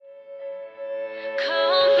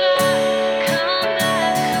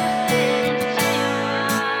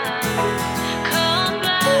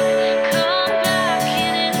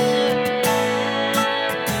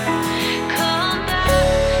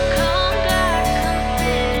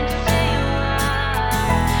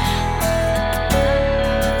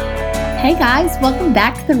Hey guys, welcome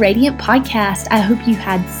back to the Radiant Podcast. I hope you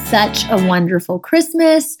had such a wonderful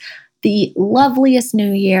Christmas, the loveliest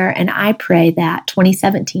New Year, and I pray that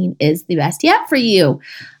 2017 is the best yet for you.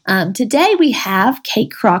 Today we have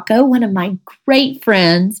Kate Crocco, one of my great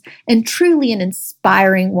friends and truly an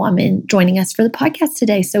inspiring woman, joining us for the podcast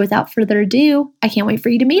today. So without further ado, I can't wait for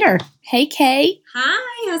you to meet her. Hey, Kate.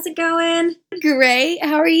 Hi, how's it going? Great.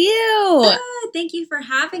 How are you? Good. Thank you for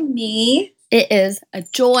having me. It is a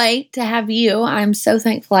joy to have you. I'm so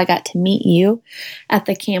thankful I got to meet you at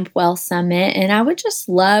the Campwell Summit. And I would just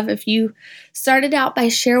love if you started out by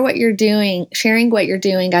sharing what you're doing.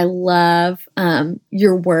 I love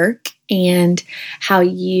your work and how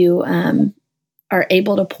you are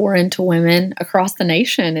able to pour into women across the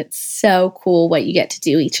nation. It's so cool what you get to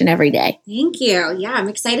do each and every day. Thank you. Yeah, I'm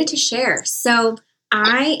excited to share. So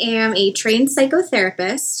I am a trained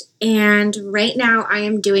psychotherapist, and right now I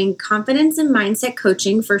am doing confidence and mindset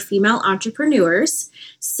coaching for female entrepreneurs.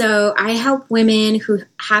 So I help women who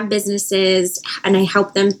have businesses, and I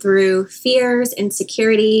help them through fears,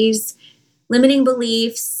 insecurities, limiting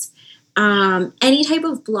beliefs, any type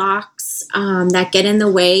of blocks that get in the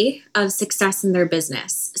way of success in their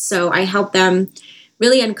business. So I help them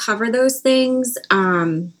really uncover those things,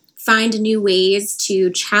 find new ways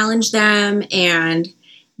to challenge them and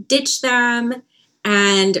ditch them,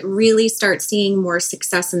 and really start seeing more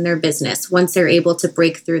success in their business once they're able to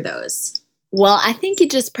break through those. Well, I think you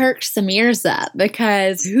just perked some ears up,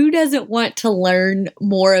 because who doesn't want to learn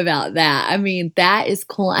more about that? I mean, that is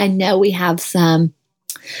cool. I know we have some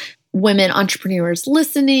women entrepreneurs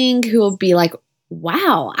listening who will be like,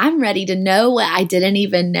 wow, I'm ready to know what I didn't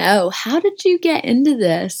even know. How did you get into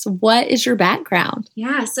this? What is your background?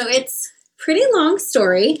 Yeah, so it's a pretty long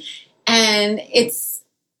story, and it's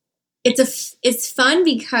fun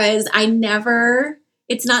because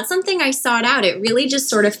it's not something I sought out. It really just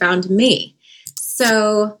sort of found me.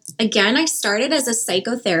 So again, I started as a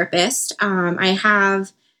psychotherapist. I'm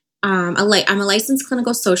a licensed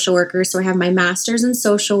clinical social worker, so I have my master's in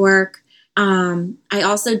social work. I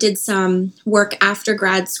also did some work after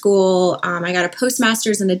grad school. I got a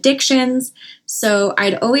postmaster's in addictions. So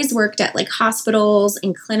I'd always worked at like hospitals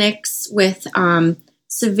and clinics with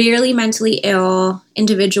severely mentally ill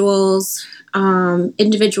individuals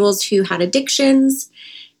who had addictions.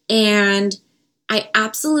 And I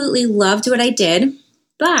absolutely loved what I did,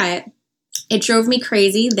 but it drove me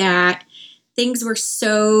crazy that things were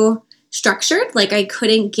so structured. Like I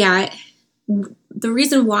couldn't get. The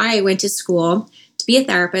reason why I went to school to be a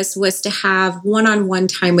therapist was to have one-on-one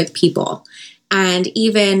time with people and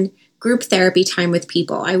even group therapy time with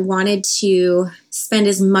people. I wanted to spend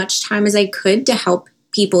as much time as I could to help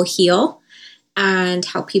people heal and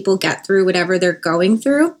help people get through whatever they're going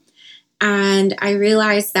through. And I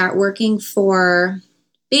realized that working for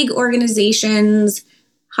big organizations,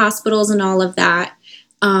 hospitals, and all of that,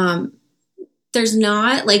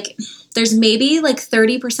 there's maybe like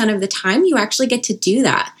 30% of the time you actually get to do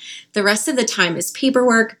that. The rest of the time is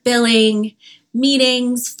paperwork, billing,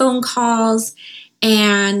 meetings, phone calls.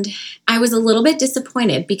 And I was a little bit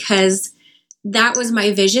disappointed because that was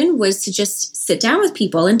my vision, was to just sit down with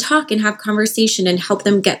people and talk and have conversation and help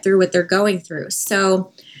them get through what they're going through.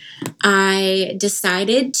 So I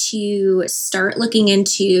decided to start looking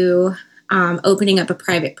into opening up a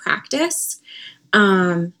private practice.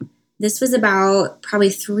 This was about probably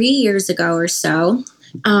 3 years ago or so.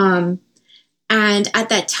 And at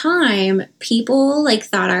that time, people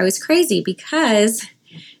thought I was crazy because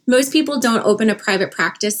most people don't open a private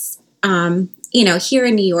practice, here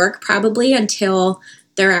in New York, probably until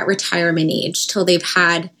they're at retirement age, till they've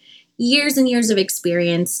had years and years of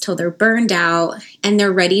experience, till they're burned out and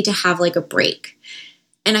they're ready to have a break.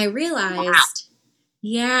 And I realized,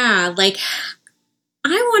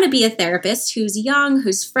 I want to be a therapist who's young,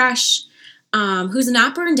 who's fresh, who's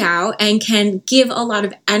not burned out, and can give a lot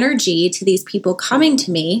of energy to these people coming to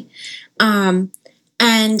me. And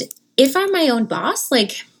if I'm my own boss,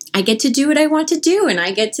 I get to do what I want to do, and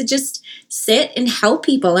I get to just sit and help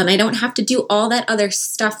people, and I don't have to do all that other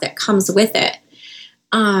stuff that comes with it.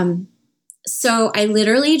 So I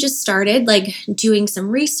literally just started doing some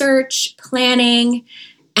research, planning,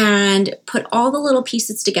 and put all the little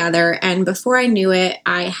pieces together. And before I knew it,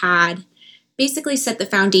 I had basically set the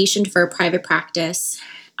foundation for a private practice.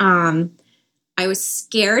 I was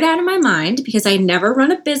scared out of my mind because I never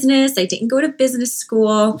run a business. I didn't go to business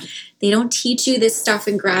school. They don't teach you this stuff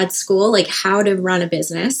in grad school, like how to run a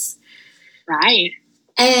business. Right.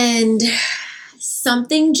 And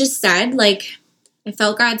something just said, I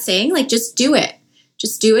felt God saying, just do it.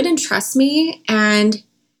 Just do it and trust me, and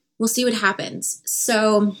we'll see what happens.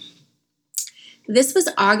 So this was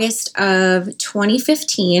August of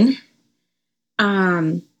 2015.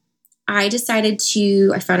 I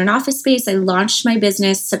found an office space. I launched my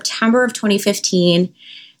business September of 2015.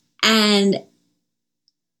 And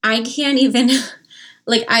I can't even,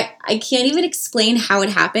 I can't even explain how it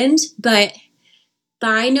happened. But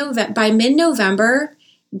by mid-November,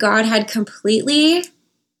 God had completely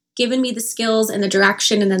given me the skills and the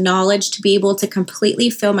direction and the knowledge to be able to completely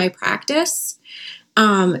fill my practice.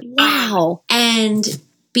 Wow. And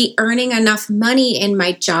be earning enough money in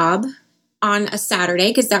my job on a Saturday,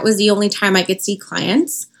 because that was the only time I could see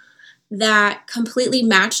clients, that completely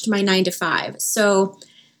matched my 9 to 5. So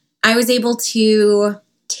I was able to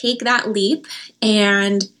take that leap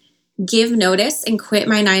and give notice and quit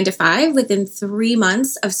my 9 to 5 within 3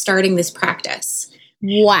 months of starting this practice.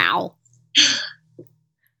 Wow.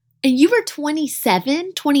 And you were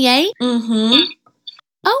 27, 28? Mm-hmm.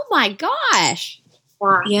 Oh my gosh.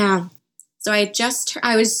 Yeah. So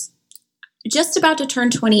I was just about to turn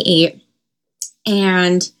 28.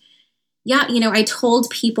 And yeah, I told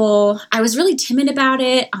people, I was really timid about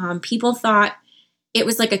it. People thought it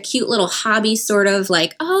was like a cute little hobby, sort of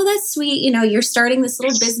like, oh, that's sweet. You're starting this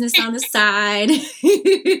little business on the side.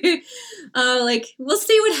 Like, we'll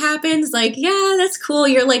see what happens. Like, yeah, that's cool.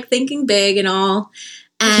 You're like thinking big and all.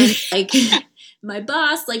 And like my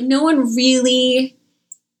boss, like no one really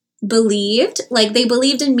believed, like they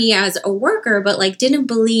believed in me as a worker, but like didn't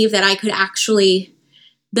believe that I could actually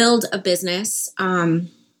build a business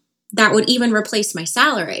that would even replace my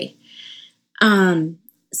salary.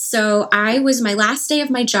 So my last day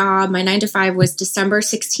of my job, my 9 to 5 was December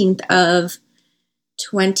 16th of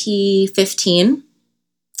 2015.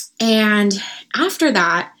 And after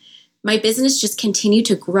that, my business just continued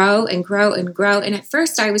to grow and grow and grow. And at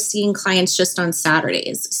first I was seeing clients just on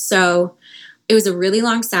Saturdays. So it was a really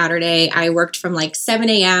long Saturday. I worked from like 7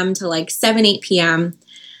 a.m. to like 8 p.m.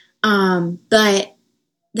 But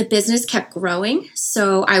the business kept growing.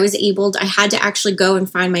 So I had to actually go and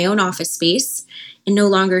find my own office space and no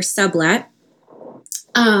longer sublet.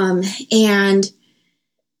 And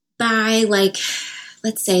by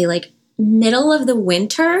let's say middle of the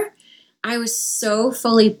winter, I was so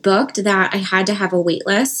fully booked that I had to have a wait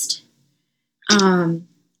list.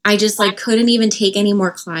 I just couldn't even take any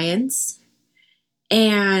more clients.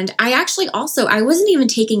 And I wasn't even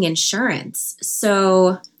taking insurance.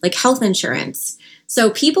 So health insurance.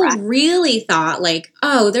 So people really thought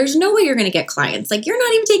oh, there's no way you're going to get clients. You're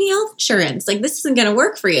not even taking health insurance. This isn't going to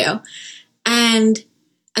work for you. And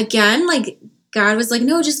again, God was like,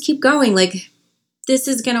 no, just keep going. This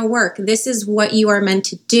is going to work. This is what you are meant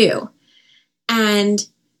to do. And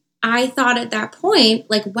I thought at that point,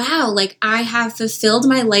 wow, I have fulfilled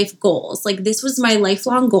my life goals. This was my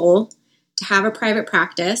lifelong goal, to have a private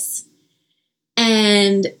practice.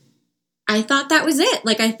 And I thought that was it.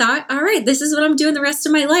 I thought, all right, this is what I'm doing the rest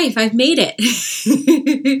of my life. I've made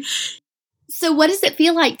it. So what does it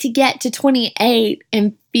feel like to get to 28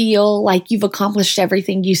 and feel like you've accomplished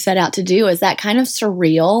everything you set out to do? Is that kind of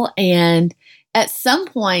surreal? And at some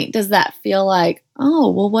point, does that feel like,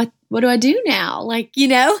 oh, well, what do I do now?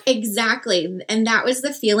 Exactly. And that was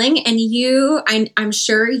the feeling. And I'm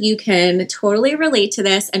sure you can totally relate to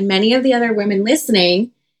this. And many of the other women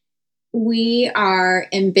listening, we are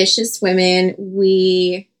ambitious women.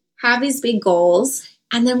 We have these big goals.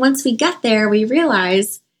 And then once we get there, we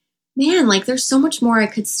realize, man, there's so much more I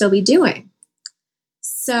could still be doing.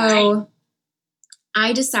 So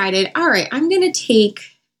I decided, all right, I want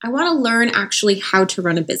to learn actually how to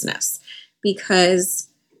run a business, because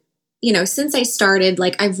since I started,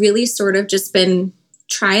 I've really sort of just been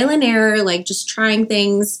trial and error, just trying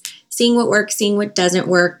things, seeing what works, seeing what doesn't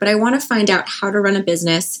work. But I want to find out how to run a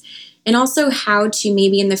business, and also how to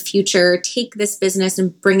maybe in the future take this business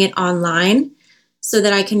and bring it online so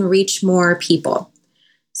that I can reach more people.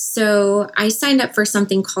 So I signed up for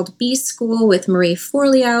something called B School with Marie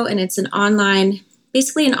Forleo, and it's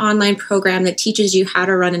basically an online program that teaches you how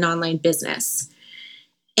to run an online business.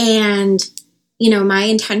 And my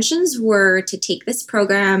intentions were to take this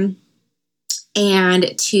program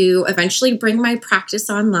and to eventually bring my practice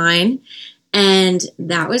online. And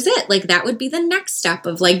that was it. That would be the next step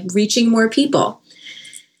of reaching more people.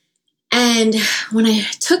 And when I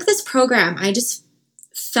took this program, I just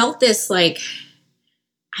felt this I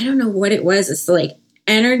don't know what it was. It's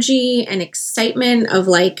energy and excitement of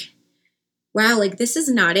wow, this is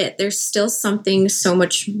not it. There's still something so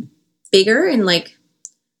much bigger, and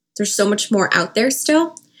there's so much more out there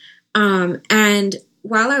still. And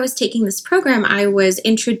while I was taking this program, I was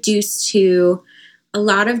introduced to a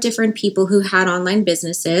lot of different people who had online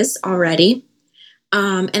businesses already.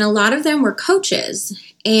 And a lot of them were coaches.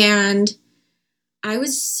 And I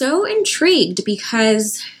was so intrigued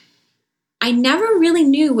because I never really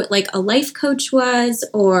knew what like a life coach was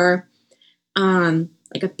or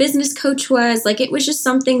like a business coach was. Like it was just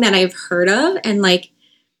something that I've heard of and like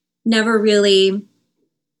never really,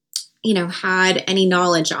 had any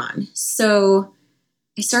knowledge on. So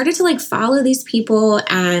I started to like follow these people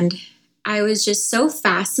and I was just so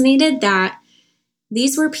fascinated that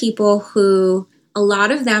these were people who a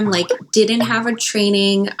lot of them like didn't have a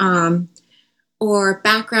training or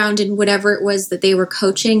background in whatever it was that they were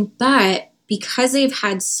coaching, but because they've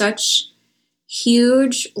had such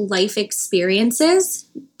huge life experiences,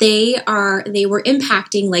 they were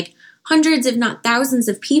impacting like hundreds if not thousands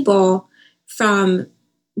of people from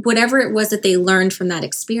whatever it was that they learned from that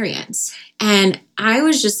experience. And I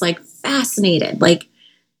was just like fascinated. Like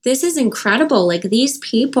this is incredible. Like these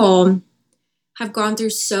people have gone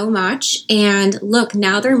through so much and look,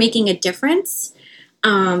 now they're making a difference.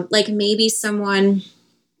 Like maybe someone,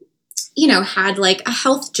 had like a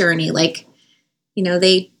health journey, like,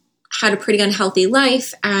 they had a pretty unhealthy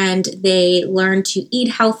life and they learned to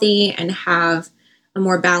eat healthy and have a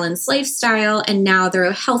more balanced lifestyle. And now they're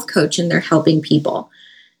a health coach and they're helping people.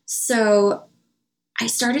 So I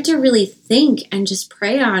started to really think and just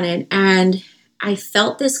pray on it. And I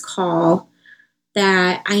felt this call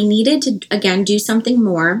that I needed to, again, do something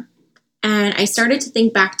more. And I started to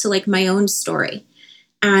think back to like my own story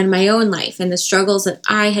and my own life and the struggles that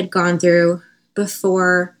I had gone through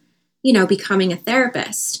before, becoming a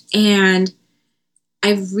therapist. And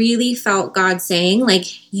I really felt God saying,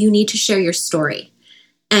 like, you need to share your story.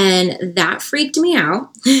 And that freaked me out.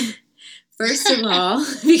 First of all,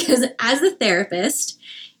 because as a therapist,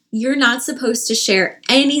 you're not supposed to share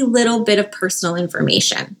any little bit of personal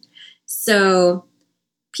information. So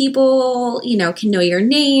people, can know your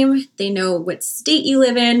name, they know what state you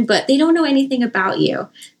live in, but they don't know anything about you.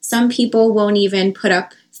 Some people won't even put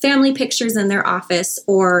up family pictures in their office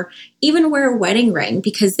or even wear a wedding ring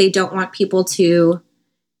because they don't want people to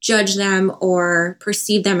judge them or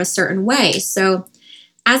perceive them a certain way. So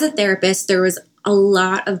as a therapist, there was a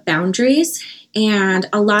lot of boundaries and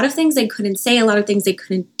a lot of things I couldn't say, a lot of things I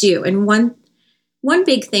couldn't do. And one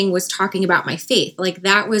big thing was talking about my faith. Like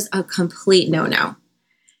that was a complete no-no.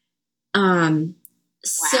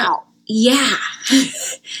 So yeah.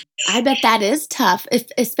 I bet that is tough,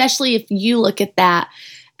 especially if you look at that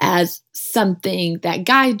as something that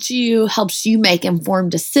guides you, helps you make informed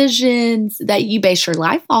decisions that you base your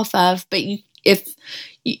life off of. But if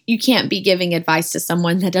you can't be giving advice to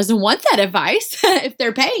someone that doesn't want that advice if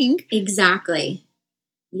they're paying. Exactly.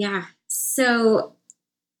 Yeah. So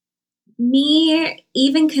me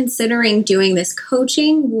even considering doing this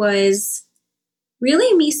coaching was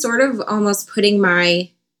really me sort of almost putting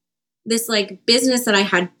this like business that I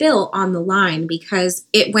had built on the line because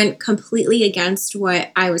it went completely against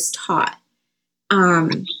what I was taught.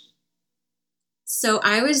 So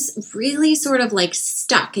I was really sort of like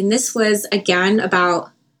stuck. And this was again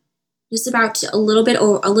about a little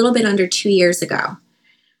bit under 2 years ago.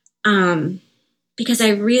 Because I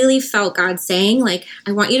really felt God saying, like,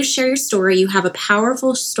 I want you to share your story. You have a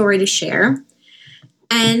powerful story to share.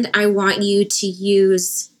 And I want you to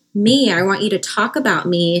use me. I want you to talk about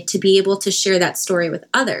me to be able to share that story with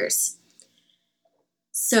others.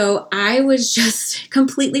 So I was just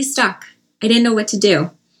completely stuck. I didn't know what to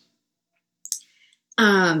do.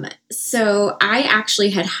 So I actually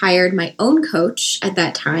had hired my own coach at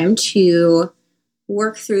that time to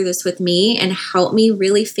work through this with me and help me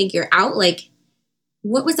really figure out, like,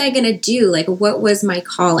 what was I going to do? Like, what was my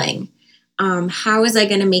calling? How was I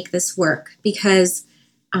going to make this work? Because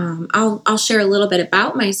I'll share a little bit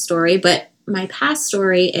about my story, but my past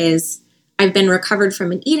story is I've been recovered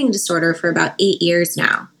from an eating disorder for about 8 years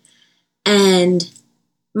now. And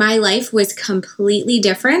my life was completely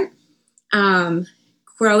different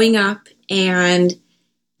growing up and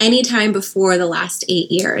any time before the last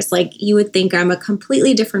 8 years. Like, you would think I'm a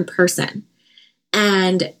completely different person.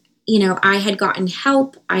 And, I had gotten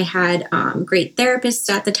help. I had great therapists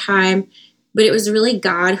at the time. But it was really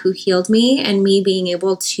God who healed me and me being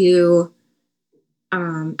able to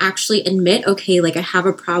actually admit, okay, like I have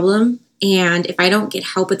a problem. And if I don't get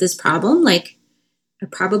help with this problem, like I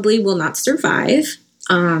probably will not survive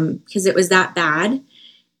because it was that bad.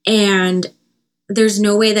 And there's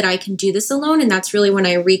no way that I can do this alone. And that's really when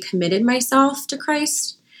I recommitted myself to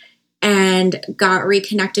Christ and got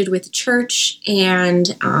reconnected with church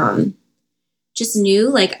and just knew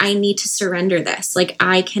like I need to surrender this. Like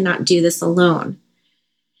I cannot do this alone.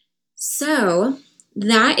 So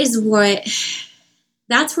that's where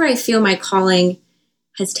I feel my calling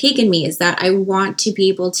has taken me, is that I want to be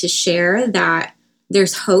able to share that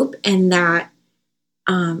there's hope and that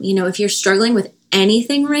If you're struggling with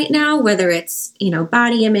anything right now, whether it's,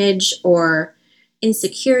 body image or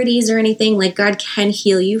insecurities or anything, like God can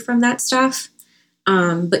heal you from that stuff.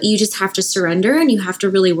 But you just have to surrender and you have to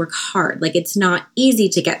really work hard. Like it's not easy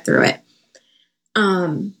to get through it.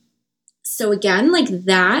 So again, like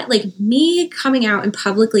that, like me coming out and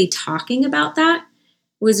publicly talking about that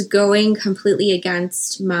was going completely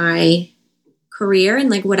against my career and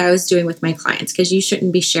like what I was doing with my clients, because you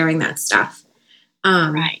shouldn't be sharing that stuff.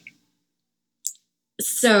 Right.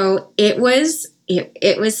 So it was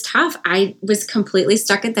tough. I was completely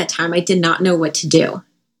stuck at that time. I did not know what to do.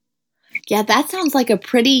 Yeah, that sounds like a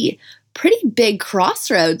pretty big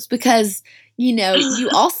crossroads because, you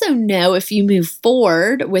also know if you move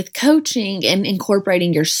forward with coaching and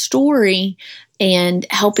incorporating your story and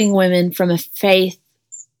helping women from a faith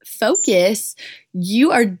focus,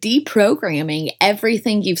 you are deprogramming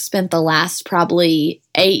everything you've spent the last probably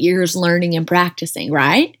 8 years learning and practicing,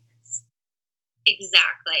 right?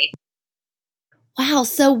 Exactly. Wow.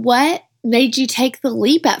 So what made you take the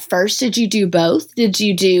leap at first? Did you do both? Did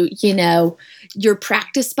you do, your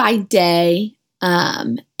practice by day,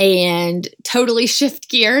 and totally shift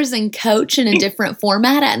gears and coach in a different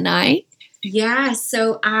format at night? Yeah.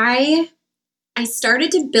 So I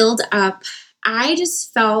started to build up. I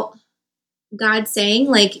just felt God saying,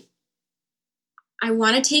 like, I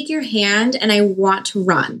want to take your hand and I want to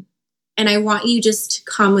run and I want you just to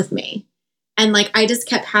come with me. And like, I just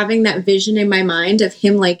kept having that vision in my mind of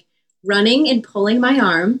him like running and pulling my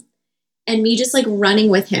arm and me just like running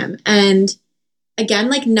with him. And again,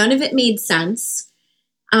 like none of it made sense.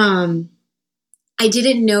 I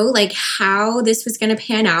didn't know like how this was going to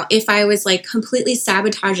pan out, if I was like completely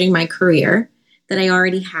sabotaging my career that I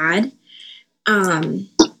already had. And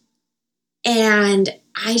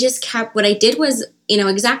I just kept, what I did was,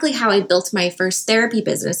 exactly how I built my first therapy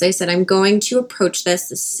business. I said, I'm going to approach this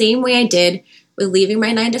the same way I did with leaving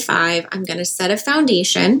my 9 to 5. I'm going to set a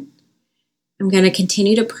foundation. I'm going to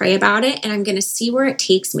continue to pray about it and I'm going to see where it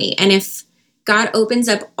takes me. And if God opens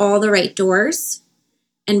up all the right doors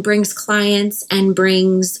and brings clients and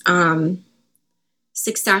brings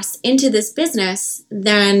success into this business,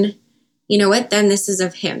 then you know what? Then this is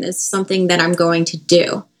of him. This is something that I'm going to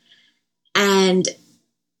do. And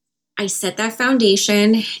I set that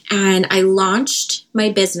foundation and I launched my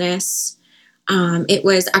business. It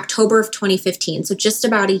was October of 2015, so just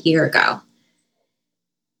about a year ago.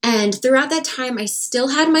 And throughout that time, I still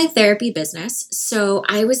had my therapy business. So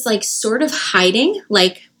I was like sort of hiding,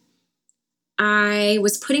 like I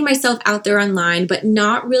was putting myself out there online, but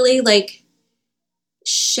not really like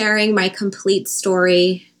sharing my complete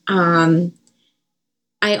story.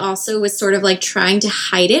 I also was sort of like trying to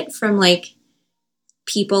hide it from like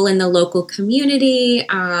people in the local community,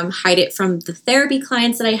 hide it from the therapy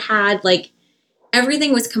clients that I had. Like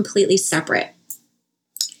everything was completely separate.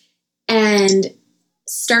 And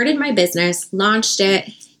started my business, launched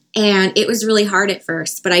it, and it was really hard at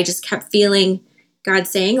first, but I just kept feeling God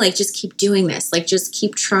saying, like, just keep doing this. Like, just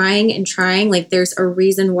keep trying and trying. Like, there's a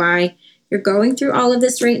reason why you're going through all of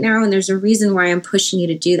this right now, and there's a reason why I'm pushing you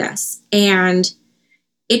to do this. And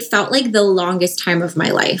it felt like the longest time of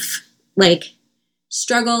my life, like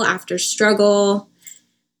struggle after struggle.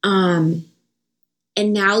 And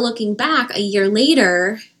now looking back a year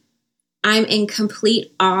later, I'm in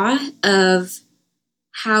complete awe of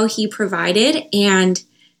how he provided, and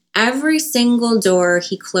every single door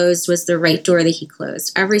he closed was the right door that he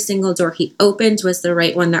closed. Every single door he opened was the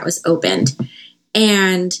right one that was opened.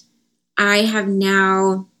 And I have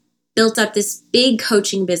now built up this big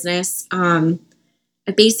coaching business. I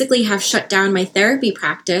basically have shut down my therapy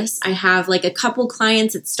practice. I have like a couple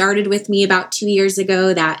clients that started with me about 2 years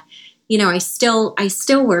ago that, I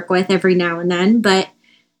still work with every now and then, but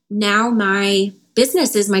now my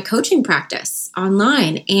business is my coaching practice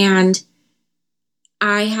online. And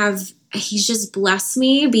he's just blessed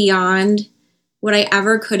me beyond what I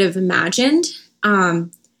ever could have imagined.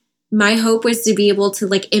 My hope was to be able to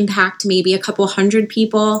like impact maybe a couple hundred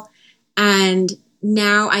people. And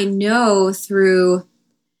now I know through,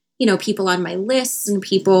 people on my lists and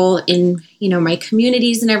people in, my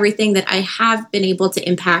communities and everything, that I have been able to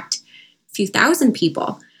impact a few thousand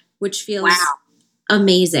people, which feels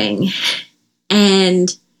amazing.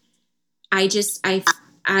 And I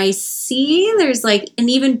see there's like an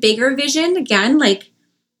even bigger vision. Again, like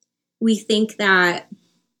we think that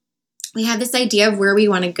we have this idea of where we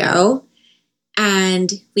want to go and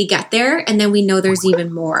we get there and then we know there's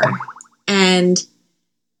even more. And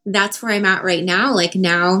that's where I'm at right now. Like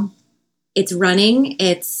now it's running,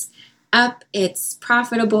 it's up, it's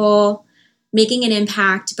profitable. making an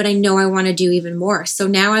impact, but I know I want to do even more. So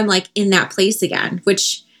now I'm like in that place again,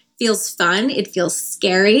 which feels fun. It feels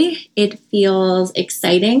scary. It feels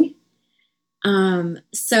exciting.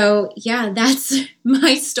 So yeah, that's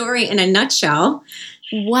my story in a nutshell.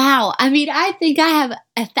 Wow. I mean, I think I have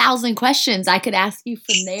 1,000 questions I could ask you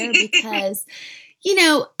from there because,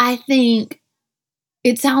 I think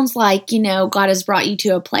it sounds like, God has brought you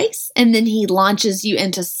to a place and then he launches you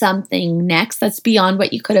into something next that's beyond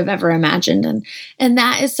what you could have ever imagined. And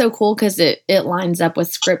that is so cool because it lines up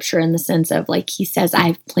with scripture in the sense of like, he says, I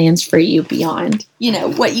have plans for you beyond,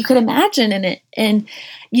 what you could imagine in it. And,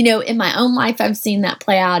 in my own life, I've seen that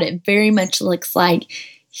play out. It very much looks like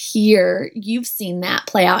here you've seen that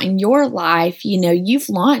play out in your life. You've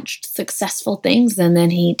launched successful things and then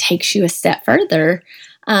he takes you a step further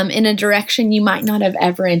in a direction you might not have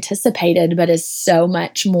ever anticipated, but is so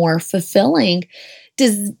much more fulfilling.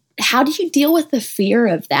 How do you deal with the fear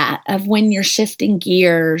of that, of when you're shifting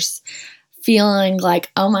gears, feeling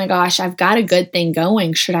like, oh my gosh, I've got a good thing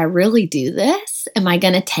going. Should I really do this? Am I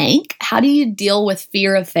going to tank? How do you deal with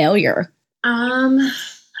fear of failure?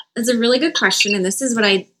 That's a really good question. And this is what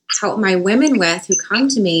I help my women with who come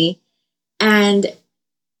to me. And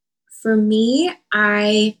for me,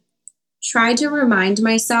 I try to remind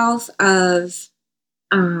myself of,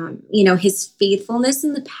 his faithfulness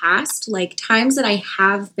in the past, like times that I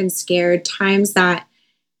have been scared, times that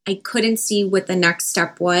I couldn't see what the next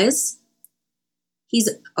step was. He's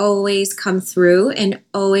always come through and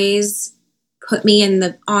always put me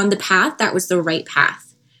on the path that was the right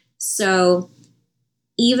path. So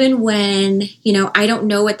even when, I don't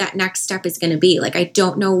know what that next step is going to be, like I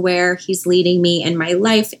don't know where he's leading me in my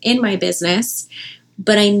life, in my business,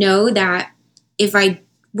 but I know that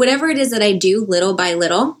whatever it is that I do little by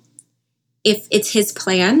little, if it's his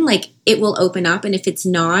plan, like it will open up. And if it's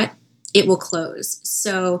not, it will close.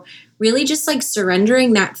 So really just like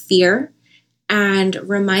surrendering that fear and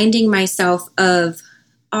reminding myself of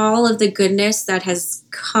all of the goodness that has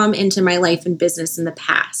come into my life and business in the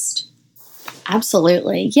past.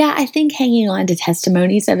 Absolutely. Yeah, I think hanging on to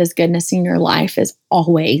testimonies of his goodness in your life is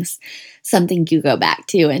always something you go back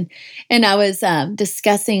to. And I was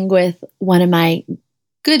discussing with one of my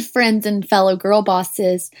good friends and fellow girl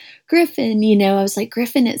bosses, Griffin, I was like,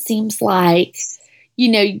 Griffin, it seems like,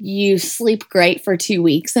 you sleep great for 2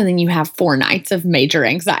 weeks and then you have 4 nights of major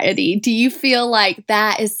anxiety. Do you feel like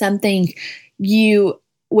that is something you,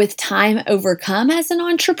 with time, overcome as an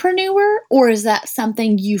entrepreneur? Or is that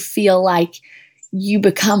something you feel like you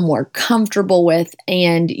become more comfortable with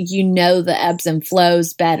and the ebbs and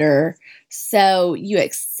flows better? So you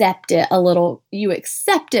accept it you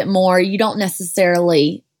accept it more. You don't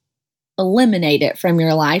necessarily eliminate it from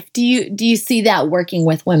your life. Do you see that working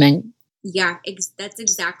with women? Yeah, that's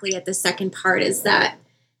exactly it. The second part is that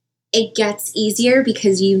it gets easier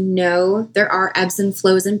because there are ebbs and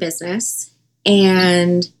flows in business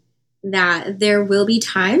and that there will be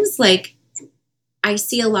times like I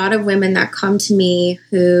see a lot of women that come to me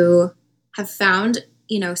who have found,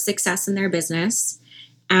 success in their business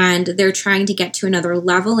and they're trying to get to another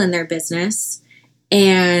level in their business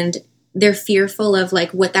and they're fearful of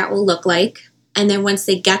like what that will look like. And then once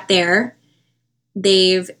they get there,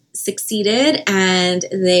 they've succeeded and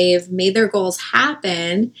they've made their goals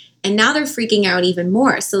happen. And now they're freaking out even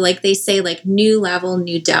more. So like they say, like new level,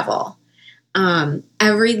 new devil.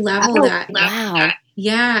 Every level wow.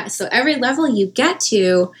 Yeah. So every level you get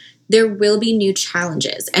to, there will be new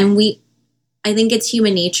challenges. And I think it's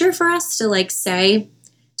human nature for us to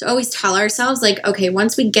to always tell ourselves like, okay,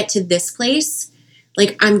 once we get to this place,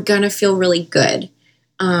 like I'm going to feel really good.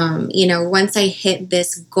 Once I hit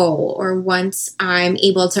this goal or once I'm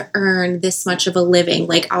able to earn this much of a living,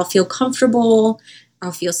 like I'll feel comfortable,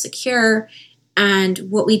 I'll feel secure. And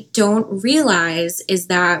what we don't realize is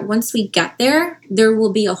that once we get there, there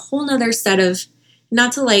will be a whole nother set of,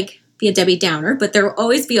 not to like be a Debbie Downer, but there will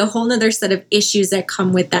always be a whole nother set of issues that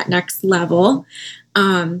come with that next level.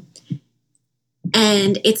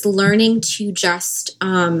 And it's learning to just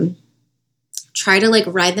try to like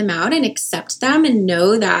ride them out and accept them and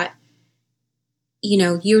know that,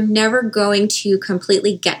 you're never going to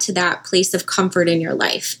completely get to that place of comfort in your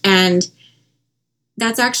life. And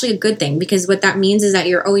that's actually a good thing because what that means is that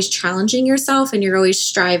you're always challenging yourself and you're always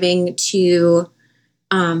striving to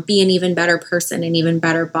be an even better person, an even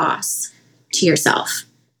better boss to yourself.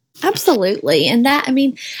 Absolutely. And I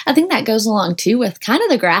think that goes along too with kind of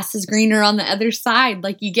the grass is greener on the other side.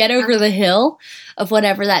 Like you get over the hill of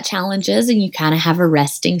whatever that challenge is and you kind of have a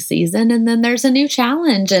resting season and then there's a new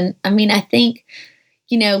challenge. And I think,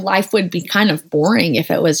 life would be kind of boring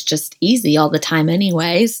if it was just easy all the time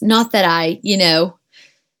anyways. Not that I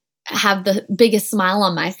have the biggest smile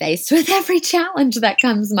on my face with every challenge that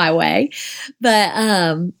comes my way. But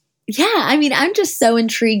yeah, I mean, I'm just so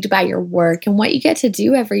intrigued by your work and what you get to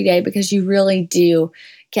do every day, because you really do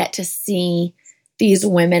get to see these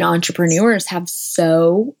women entrepreneurs have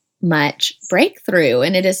so much breakthrough.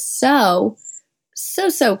 And it is so, so,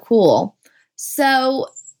 so cool. So,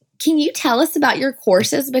 can you tell us about your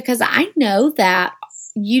courses? Because I know that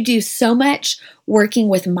you do so much working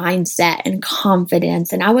with mindset and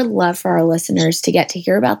confidence. And I would love for our listeners to get to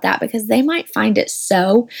hear about that, because they might find it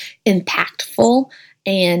so impactful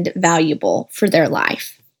and valuable for their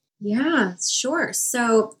life. Yeah, sure.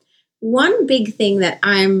 So one big thing that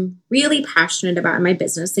I'm really passionate about in my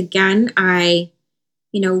business, again, I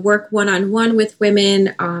work one-on-one with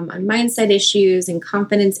women on mindset issues and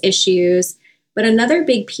confidence issues. But another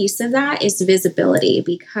big piece of that is visibility,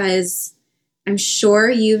 because I'm sure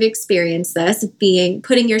you've experienced this,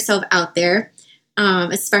 putting yourself out there,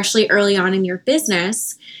 especially early on in your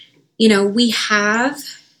business. We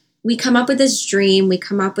come up with this dream, we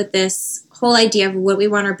come up with this whole idea of what we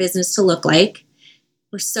want our business to look like.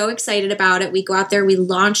 We're so excited about it. We go out there, we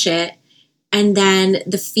launch it, and then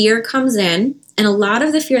the fear comes in. And a lot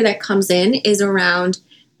of the fear that comes in is around,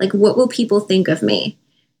 like, what will people think of me?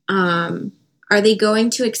 Are they going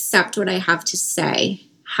to accept what I have to say?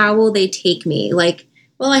 How will they take me? Like,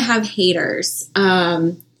 well, I have haters.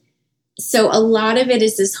 So a lot of it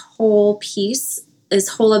is this whole piece, this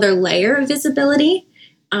whole other layer of visibility,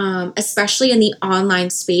 especially in the online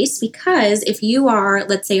space. Because if you are,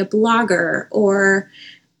 let's say, a blogger or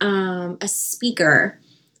a speaker,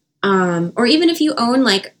 or even if you own,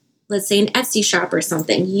 like, let's say, an Etsy shop or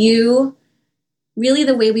something, really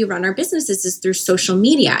the way we run our businesses is through social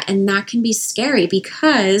media. And that can be scary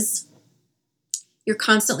because you're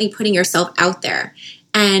constantly putting yourself out there.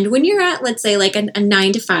 And when you're at, let's say, like a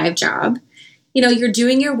 9-to-5 job, you're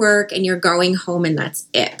doing your work and you're going home, and that's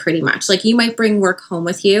it pretty much. Like, you might bring work home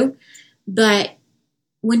with you, but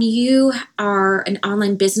when you are an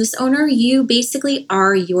online business owner, you basically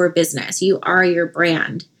are your business. You are your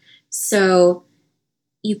brand. So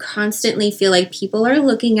you constantly feel like people are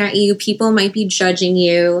looking at you, people might be judging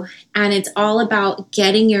you, and it's all about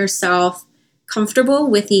getting yourself comfortable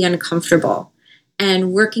with the uncomfortable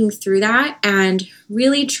and working through that and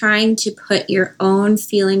really trying to put your own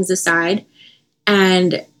feelings aside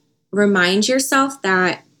and remind yourself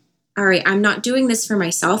that, all right, I'm not doing this for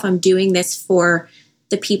myself. I'm doing this for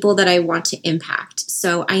the people that I want to impact.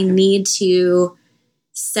 So I need to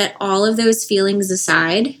set all of those feelings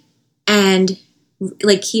aside and,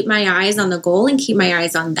 like, keep my eyes on the goal and keep my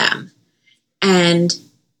eyes on them and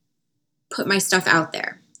put my stuff out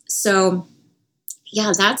there. So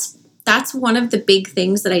yeah, that's one of the big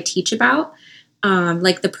things that I teach about.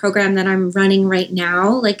 Like the program that I'm running right now,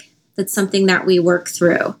 like, that's something that we work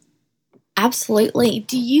through. Absolutely.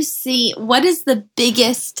 Do you see, what is the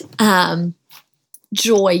biggest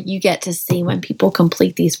joy you get to see when people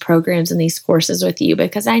complete these programs and these courses with you?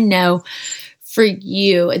 Because I know for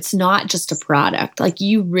you, it's not just a product. Like,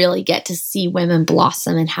 you really get to see women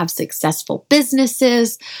blossom and have successful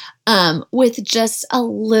businesses with just a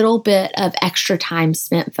little bit of extra time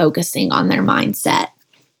spent focusing on their mindset.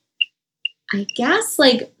 I guess,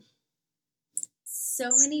 like, so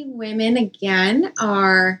many women, again,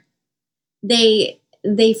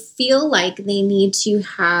 they feel like they need to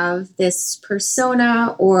have this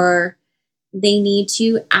persona or they need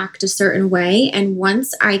to act a certain way. And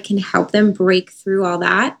once I can help them break through all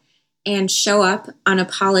that and show up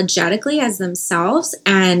unapologetically as themselves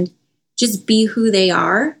and just be who they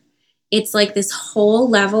are, it's like this whole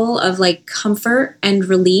level of, like, comfort and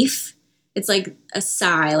relief. It's like a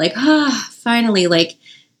sigh, like, finally, like,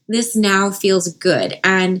 this now feels good.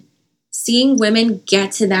 And seeing women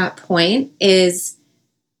get to that point is,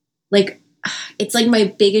 like, it's like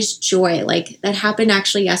my biggest joy. Like, that happened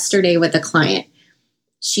actually yesterday with a client.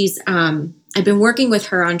 I've been working with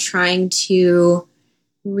her on trying to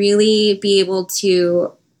really be able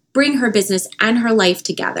to bring her business and her life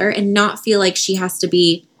together and not feel like she has to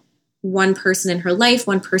be one person in her life,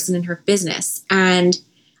 one person in her business. And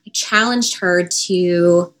I challenged her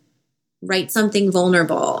to write something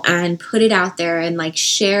vulnerable and put it out there and, like,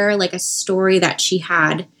 share, like, a story that she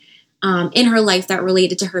had in her life that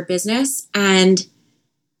related to her business. And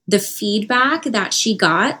the feedback that she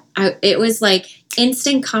got, it was like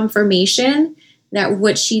instant confirmation that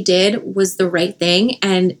what she did was the right thing.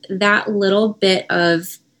 And that little bit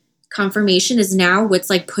of confirmation is now what's,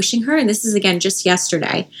 like, pushing her. And this is, again, just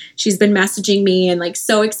yesterday. She's been messaging me and, like,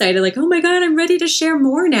 so excited, like, oh my God, I'm ready to share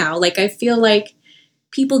more now. Like, I feel like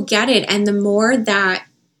people get it. And the more that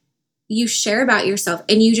you share about yourself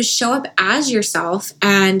and you just show up as yourself,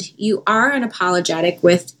 and you are unapologetic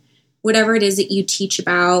with whatever it is that you teach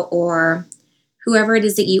about, or whoever it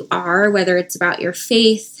is that you are, whether it's about your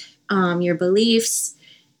faith, your beliefs,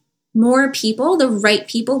 more people, the right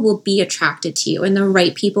people will be attracted to you and the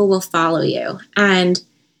right people will follow you. And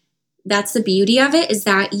that's the beauty of it, is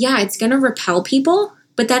that, yeah, it's going to repel people,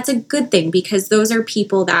 but that's a good thing, because those are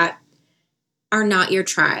people that are not your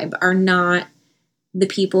tribe, are not the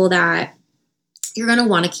people that you're going to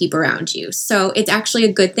want to keep around you. So it's actually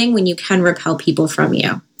a good thing when you can repel people from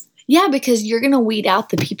you. Yeah, because you're going to weed out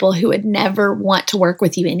the people who would never want to work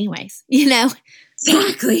with you anyways,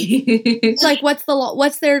 Exactly. It's like,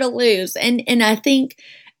 what's there to lose? And I think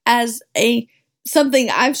as something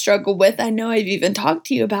I've struggled with, I know I've even talked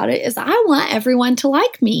to you about it, is I want everyone to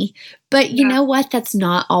like me. But you know what? That's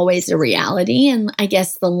not always a reality. And I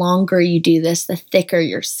guess the longer you do this, the thicker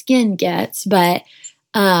your skin gets. But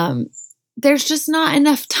there's just not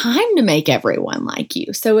enough time to make everyone like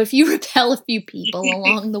you. So if you repel a few people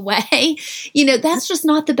along the way, that's just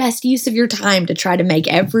not the best use of your time to try to make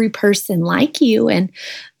every person like you. And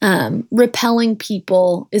repelling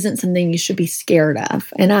people isn't something you should be scared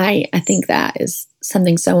of. And I think that is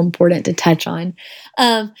something so important to touch on.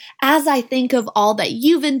 As I think of all that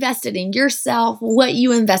you've invested in yourself, what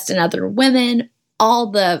you invest in other women, all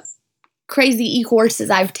the crazy e-courses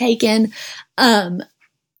I've taken,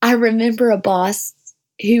 I remember a boss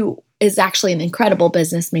who is actually an incredible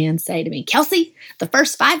businessman say to me, Kelsey, the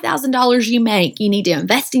first $5,000 you make, you need to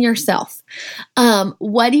invest in yourself.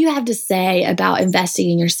 What do you have to say about investing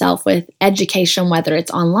in yourself with education, whether it's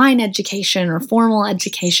online education or formal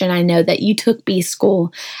education? I know that you took B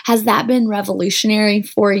school. Has that been revolutionary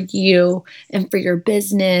for you and for your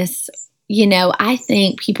business? I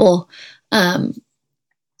think people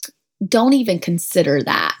don't even consider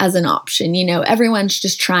that as an option. Everyone's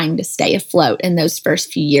just trying to stay afloat in those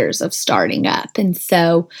first few years of starting up. And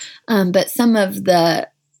so, but some of the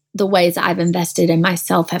ways I've invested in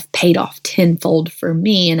myself have paid off tenfold for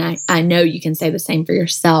me. And I know you can say the same for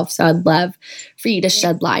yourself. So I'd love for you to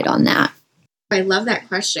shed light on that. I love that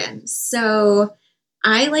question. So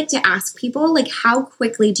I like to ask people, how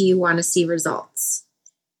quickly do you want to see results?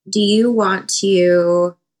 Do you want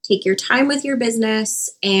to take your time with your business?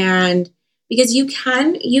 And because you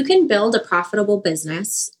can build a profitable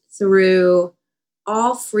business through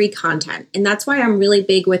all free content. And that's why I'm really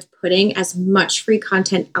big with putting as much free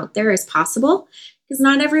content out there as possible, because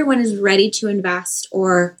not everyone is ready to invest,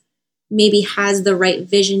 or maybe has the right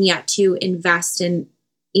vision yet to invest in,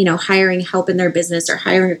 hiring help in their business, or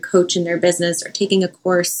hiring a coach in their business, or taking a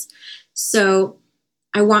course. So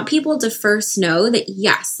I want people to first know that,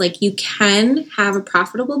 yes, you can have a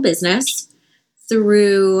profitable business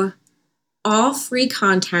through all free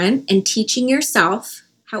content and teaching yourself.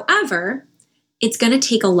 However, it's going to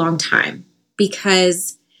take a long time,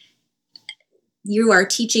 because you are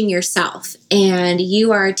teaching yourself and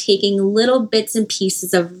you are taking little bits and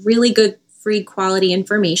pieces of really good free quality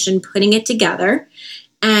information, putting it together,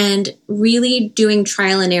 and really doing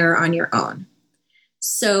trial and error on your own.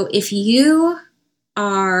 So if you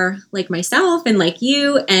are like myself and like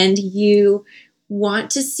you, and you want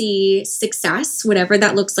to see success, whatever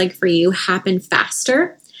that looks like for you, happen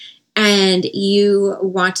faster, and you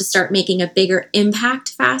want to start making a bigger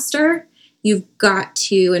impact faster, you've got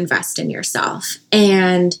to invest in yourself.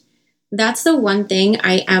 And that's the one thing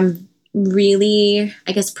I am really,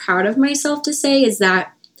 proud of myself to say, is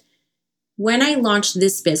that when I launched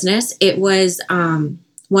this business, it was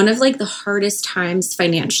one of the hardest times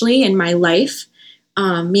financially in my life.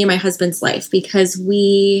 Me and my husband's life, because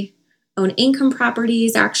we own income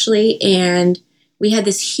properties actually, and we had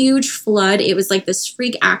this huge flood. It was this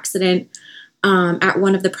freak accident at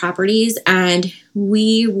one of the properties, and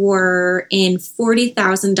we were in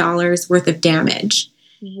 $40,000 worth of damage.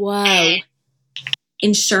 Wow.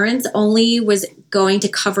 Insurance only was going to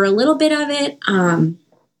cover a little bit of it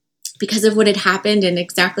because of what had happened and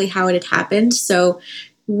exactly how it had happened. So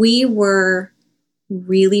we were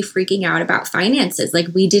really freaking out about finances.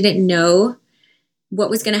 We didn't know what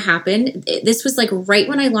was going to happen. This was right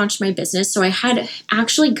when I launched my business. So I had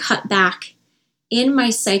actually cut back in my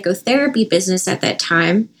psychotherapy business at that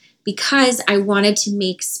time, because I wanted to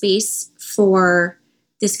make space for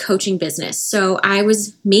this coaching business. So I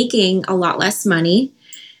was making a lot less money,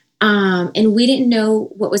 and we didn't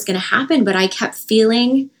know what was going to happen, but I kept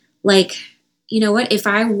feeling you know what, if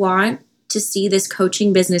I want to see this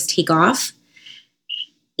coaching business take off,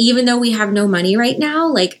 even though we have no money right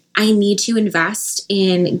now, I need to invest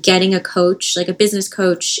in getting a coach, a business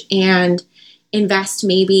coach, and invest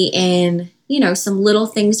maybe in, some little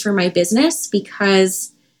things for my business,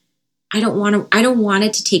 because I don't want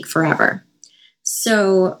it to take forever.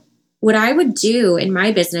 So what I would do in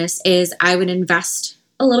my business is I would invest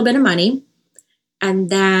a little bit of money, and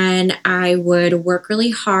then I would work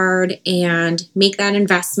really hard and make that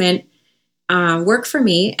investment work for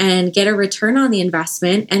me and get a return on the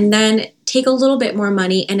investment, and then take a little bit more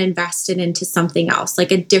money and invest it into something else,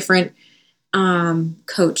 like a different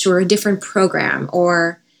coach or a different program.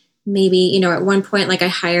 Or maybe, at one point, like I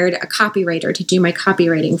hired a copywriter to do my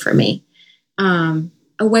copywriting for me, a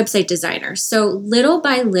website designer. So little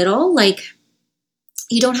by little, like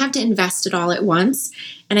you don't have to invest it all at once.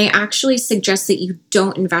 And I actually suggest that you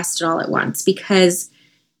don't invest it all at once, because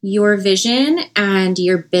your vision and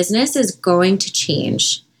your business is going to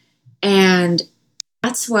change. And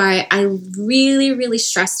that's why I really, really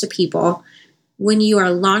stress to people, when you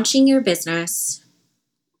are launching your business,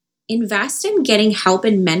 invest in getting help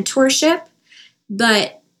and mentorship,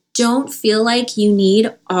 but don't feel like you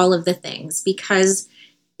need all of the things, because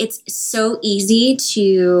it's so easy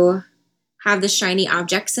to have the shiny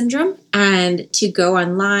object syndrome and to go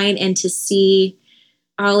online and to see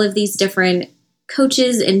all of these different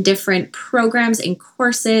coaches and different programs and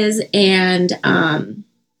courses and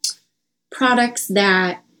products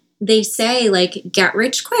that they say like get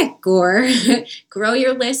rich quick or grow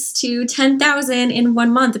your list to 10,000 in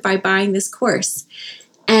 1 month by buying this course.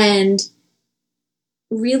 And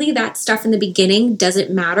really that stuff in the beginning doesn't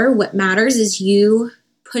matter. What matters is you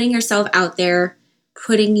putting yourself out there,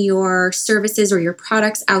 putting your services or your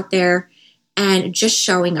products out there, and just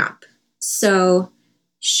showing up. So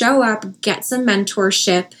show up, get some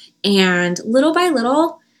mentorship, and little by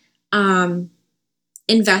little,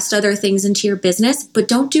 invest other things into your business, but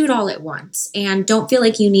don't do it all at once, and don't feel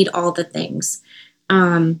like you need all the things.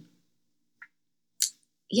 So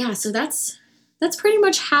that's pretty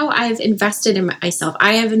much how I've invested in myself.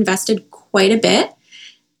 I have invested quite a bit,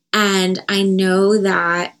 and I know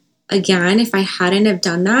that, again, if I hadn't have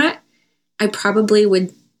done that, I probably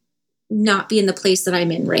would not be in the place that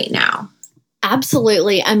I'm in right now.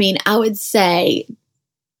 Absolutely. I mean, I would say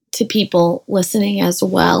to people listening as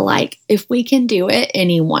well, like, if we can do it,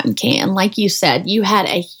 anyone can. Like you said, you had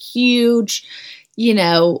a huge,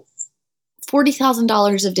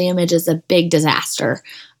 $40,000 of damage is a big disaster.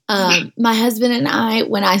 My husband and I,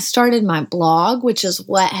 when I started my blog, which is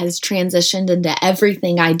what has transitioned into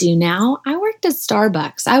everything I do now, I worked at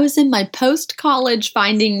Starbucks. I was in my post-college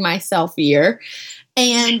finding myself year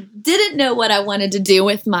and didn't know what I wanted to do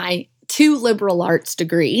with my 2 liberal arts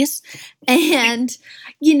degrees. And,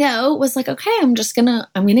 was like, okay, I'm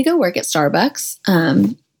going to go work at Starbucks,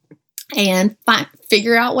 and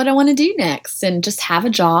figure out what I want to do next and just have a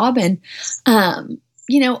job. And,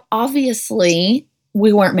 obviously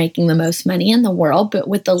we weren't making the most money in the world, but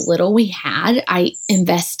with the little we had, I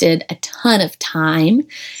invested a ton of time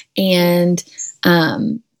and,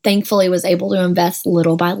 thankfully was able to invest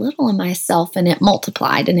little by little in myself, and it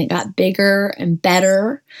multiplied and it got bigger and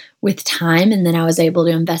better with time. And then I was able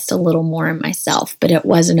to invest a little more in myself, but it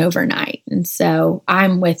wasn't overnight. And so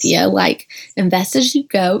I'm with you, like, invest as you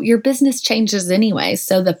go. Your business changes anyway.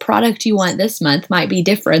 So the product you want this month might be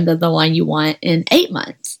different than the one you want in 8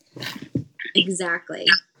 months. Exactly.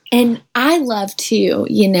 And I love too,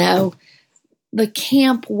 the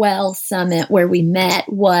Camp Well Summit where we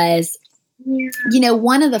met was,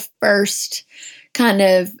 one of the first kind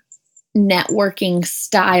of networking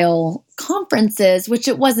style conferences, which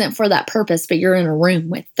it wasn't for that purpose, but you're in a room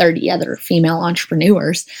with 30 other female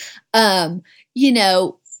entrepreneurs, was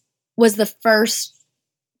the first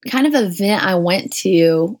kind of event I went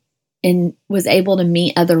to and was able to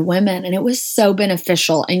meet other women. And it was so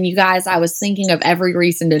beneficial. And you guys, I was thinking of every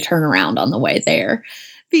reason to turn around on the way there,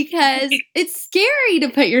 because it's scary to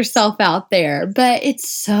put yourself out there, but it's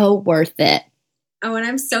so worth it. Oh, and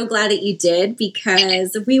I'm so glad that you did,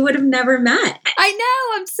 because we would have never met. I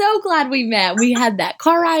know. I'm so glad we met. We had that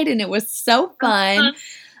car ride and it was so fun.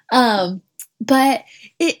 But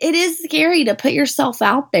it is scary to put yourself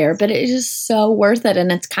out there, but it is so worth it.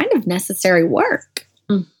 And it's kind of necessary work.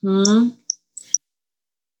 Mm-hmm.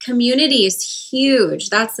 Community is huge.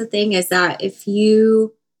 That's the thing, is that if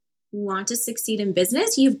you want to succeed in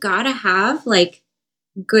business, you've got to have like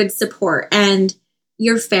good support. And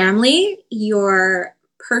your family, your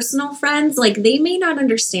personal friends, like, they may not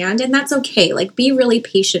understand, and that's okay. Like, be really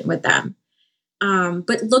patient with them.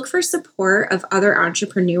 But look for support of other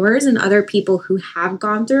entrepreneurs and other people who have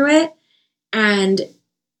gone through it, and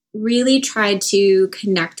really try to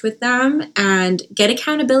connect with them and get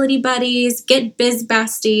accountability buddies, get biz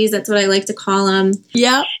besties. That's what I like to call them.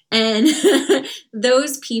 Yep. And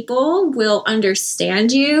those people will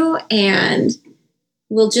understand you and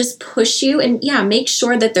will just push you, and make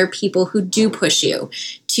sure that they're people who do push you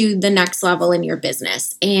to the next level in your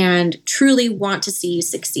business and truly want to see you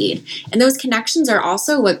succeed. And those connections are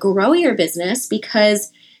also what grow your business,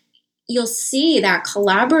 because you'll see that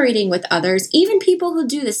collaborating with others, even people who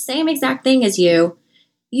do the same exact thing as you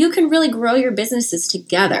can really grow your businesses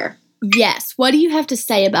together. Yes. What do you have to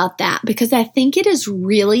say about that? Because I think it is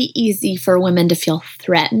really easy for women to feel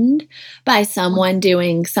threatened by someone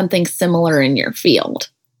doing something similar in your field.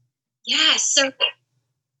 Yeah. So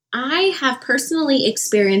I have personally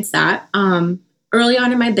experienced that early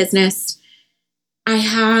on in my business. I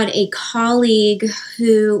had a colleague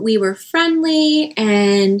who we were friendly,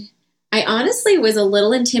 and I honestly was a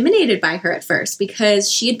little intimidated by her at first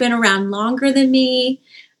because she had been around longer than me.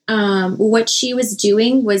 What she was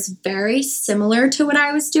doing was very similar to what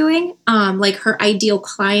I was doing. Like her ideal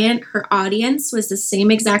client, her audience was the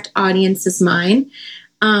same exact audience as mine.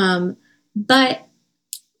 But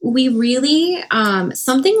we really,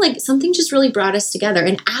 something just really brought us together.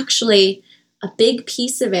 And actually, a big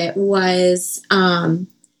piece of it was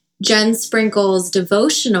Jen Sprinkle's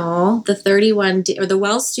devotional, the 31 or the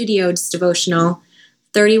Well Studios devotional,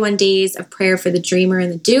 31 Days of Prayer for the Dreamer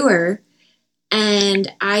and the Doer. And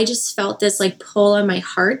I just felt this like pull on my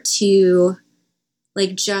heart to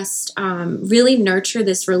like just really nurture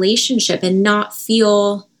this relationship and not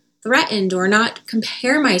feel threatened or not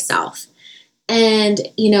compare myself. And,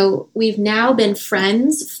 we've now been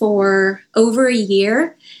friends for over a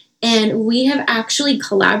year, and we have actually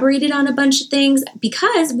collaborated on a bunch of things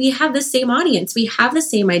because we have the same audience. We have the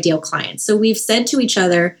same ideal clients. So we've said to each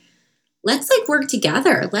other, let's like work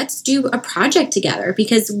together. Let's do a project together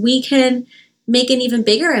because we can make an even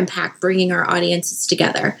bigger impact bringing our audiences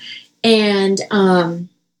together. And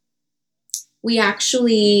we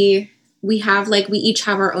each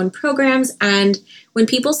have our own programs. And when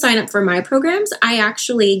people sign up for my programs, I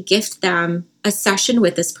actually gift them a session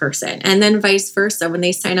with this person. And then vice versa. When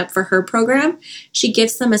they sign up for her program, she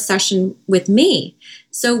gives them a session with me.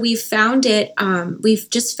 So we've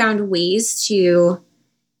just found ways to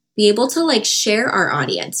be able to like share our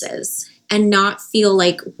audiences and not feel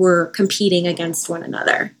like we're competing against one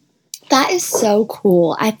another. That is so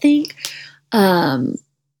cool. I think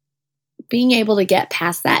being able to get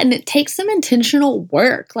past that, and it takes some intentional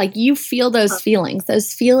work. Like you feel those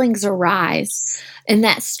feelings arise, and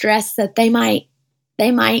that stress that they might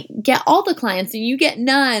get all the clients and you get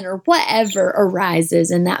none, or whatever arises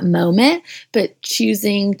in that moment, but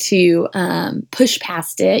choosing to push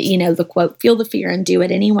past it, the quote, feel the fear and do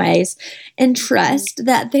it anyways, and trust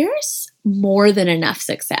that there's more than enough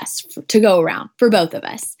success to go around for both of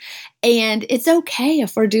us. And it's okay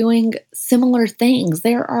if we're doing similar things.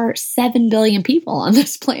 There are 7 billion people on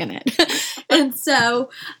this planet. And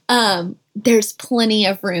so there's plenty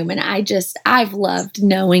of room. And I've loved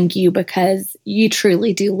knowing you because you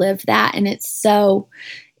truly do live that. And it's so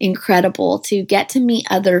incredible to get to meet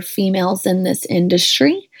other females in this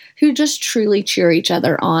industry who just truly cheer each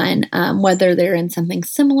other on, whether they're in something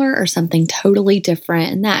similar or something totally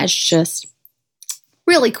different. And that is just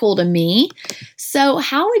really cool to me. So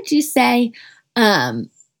how would you say, how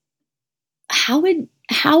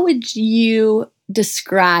would you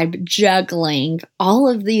describe juggling all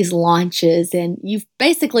of these launches? And you've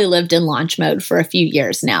basically lived in launch mode for a few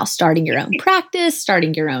years now, starting your own practice,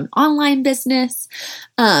 starting your own online business.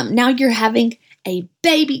 Now you're having a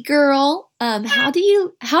baby girl. How do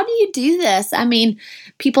you do this? I mean,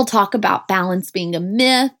 people talk about balance being a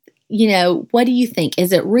myth. What do you think?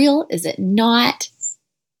 Is it real? Is it not?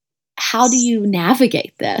 How do you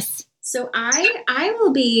navigate this? So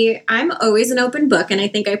I'm always an open book. And I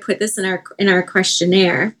think I put this in our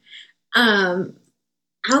questionnaire. I'll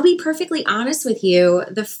be perfectly honest with you.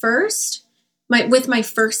 With my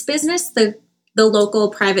first business, the local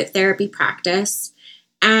private therapy practice,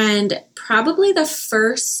 and probably the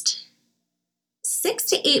first 6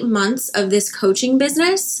 to 8 months of this coaching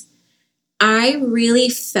business, I really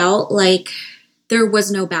felt like there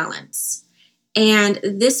was no balance. And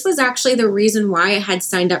this was actually the reason why I had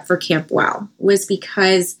signed up for Camp Well, was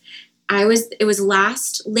because it was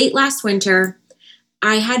late last winter.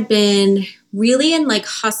 I had been really in like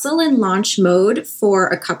hustle and launch mode for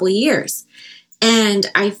a couple of years. And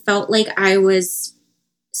I felt like I was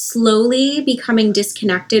slowly becoming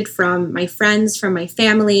disconnected from my friends, from my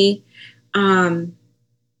family. And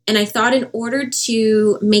I thought in order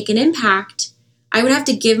to make an impact, I would have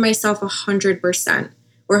to give myself 100%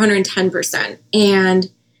 or 110%. And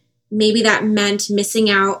maybe that meant missing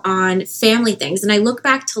out on family things. And I look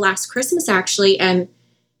back to last Christmas actually, and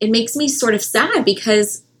it makes me sort of sad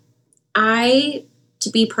because I, to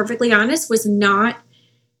be perfectly honest, was not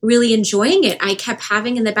really enjoying it. I kept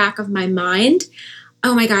having in the back of my mind,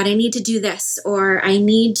 oh my God, I need to do this, or I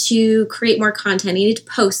need to create more content. I need to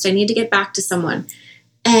post. I need to get back to someone.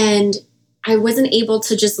 And I wasn't able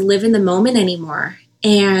to just live in the moment anymore.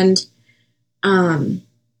 And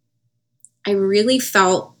I really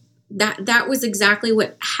felt that was exactly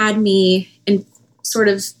what had me and sort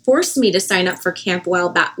of forced me to sign up for Camp Well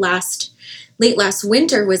back late last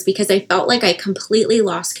winter, was because I felt like I completely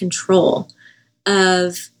lost control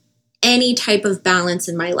of any type of balance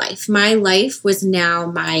in my life. My life was now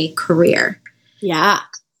my career. Yeah.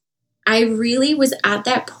 I really was at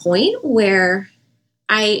that point where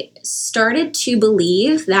I started to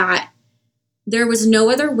believe that there was no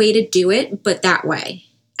other way to do it but that way.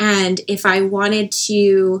 And if I wanted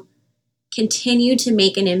to continue to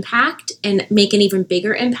make an impact and make an even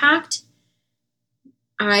bigger impact,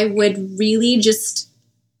 I would really just,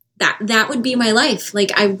 that would be my life.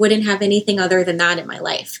 Like, I wouldn't have anything other than that in my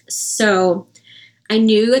life. So I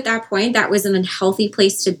knew at that point that was an unhealthy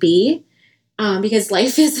place to be, because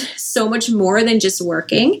life is so much more than just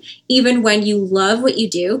working, even when you love what you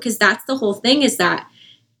do, because that's the whole thing, is that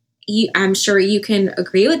I'm sure you can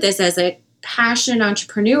agree with this as a passionate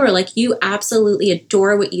entrepreneur. Like, you absolutely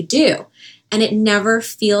adore what you do, and it never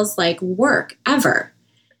feels like work ever.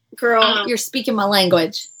 Girl, you're speaking my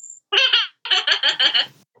language.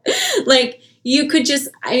 Like, you could just,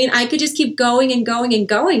 I mean, I could just keep going and going and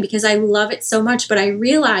going because I love it so much. But I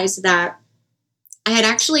realized that I had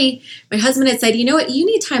actually, my husband had said, you know what, you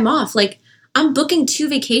need time off. Like, I'm booking 2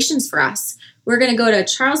 vacations for us. We're going to go to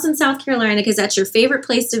Charleston, South Carolina, because that's your favorite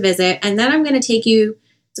place to visit. And then I'm going to take you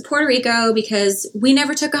to Puerto Rico because we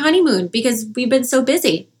never took a honeymoon because we've been so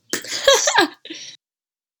busy.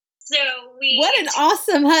 What an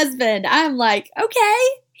awesome husband. I'm like, okay,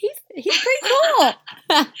 he's pretty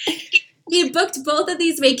cool. He booked both of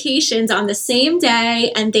these vacations on the same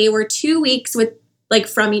day, and they were 2 weeks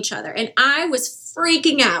from each other. And I was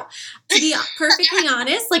freaking out. To be perfectly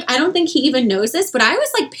honest, like, I don't think he even knows this, but I was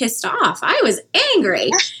like pissed off. I was angry.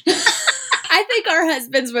 I think our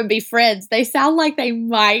husbands would be friends. They sound like they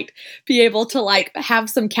might be able to like have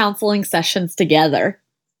some counseling sessions together.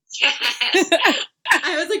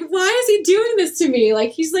 I was like, why is he doing this to me?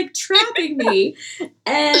 Like, he's like trapping me.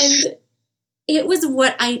 And it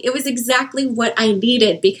was exactly what I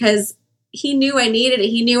needed, because he knew I needed it.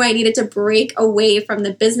 He knew I needed to break away from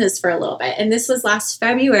the business for a little bit. And this was last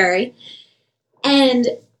February. And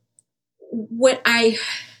what I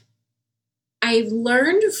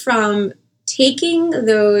learned from taking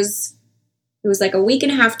those, it was like a week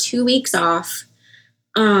and a half, 2 weeks off,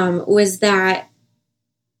 was that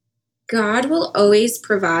God will always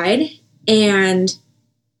provide. And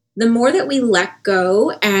the more that we let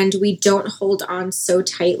go and we don't hold on so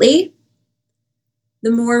tightly,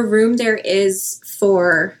 the more room there is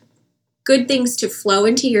for good things to flow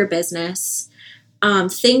into your business,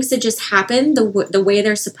 things that just happen the way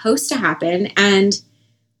they're supposed to happen. And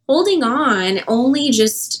holding on only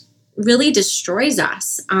just really destroys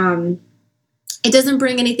us. It doesn't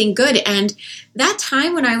bring anything good. And that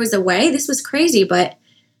time when I was away, this was crazy, but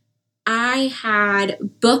I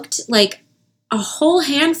had booked like a whole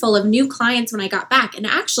handful of new clients when I got back. And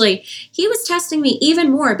actually, he was testing me even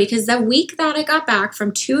more, because the week that I got back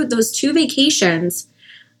from those 2 vacations,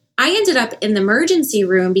 I ended up in the emergency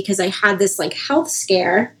room because I had this like health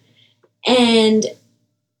scare, and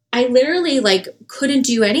I literally like couldn't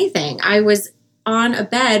do anything. I was on a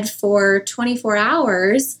bed for 24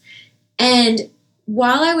 hours. And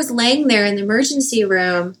while I was laying there in the emergency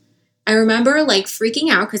room, I remember like freaking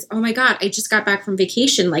out because, oh my God, I just got back from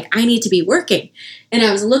vacation. Like, I need to be working. And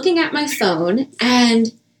I was looking at my phone,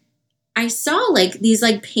 and I saw like these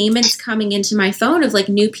like payments coming into my phone of like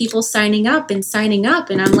new people signing up. And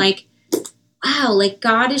I'm like, wow, like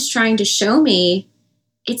God is trying to show me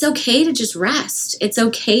it's okay to just rest. It's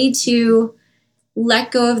okay to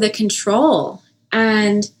let go of the control.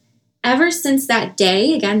 And ever since that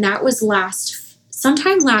day, again, that was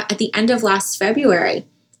sometime at the end of last February,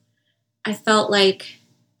 I felt like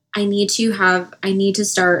I need to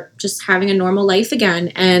start just having a normal life again,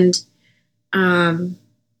 and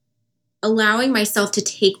allowing myself to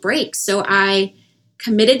take breaks. So I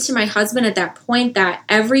committed to my husband at that point that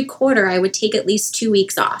every quarter I would take at least 2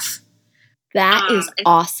 weeks off. That is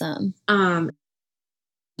awesome.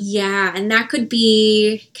 Yeah, and that could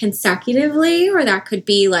be consecutively, or that could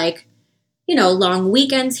be like, long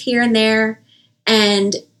weekends here and there.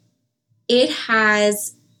 And it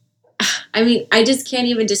has, I mean, I just can't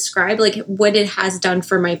even describe like what it has done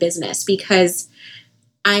for my business, because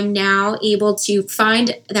I'm now able to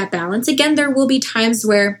find that balance. Again, there will be times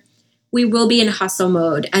where we will be in hustle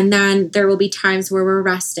mode, and then there will be times where we're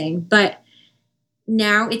resting. But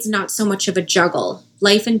now it's not so much of a juggle.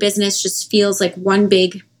 Life and business just feels like one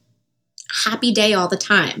big happy day all the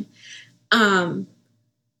time. And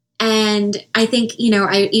I think,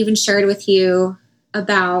 I even shared with you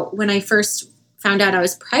about when I first found out I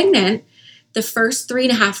was pregnant, the first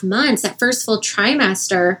 3.5 months, that first full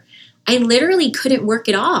trimester, I literally couldn't work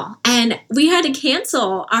at all. And we had to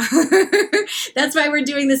cancel that's why we're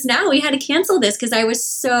doing this now. We had to cancel this because I was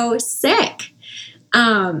so sick.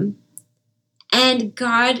 And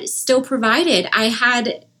God still provided. I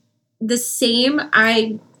had the same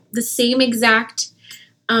exact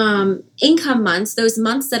income months, those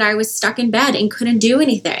months that I was stuck in bed and couldn't do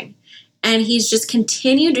anything. And he's just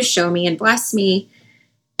continued to show me and bless me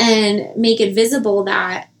and make it visible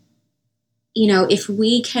that, if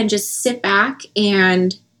we can just sit back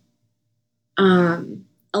and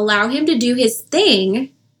allow him to do his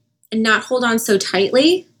thing and not hold on so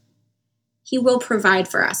tightly, he will provide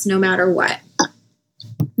for us no matter what.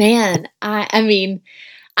 Man, I mean,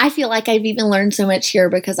 I feel like I've even learned so much here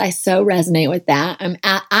because I so resonate with that.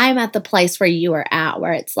 I'm at the place where you are at,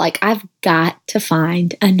 where it's like, I've got to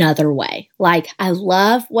find another way. Like, I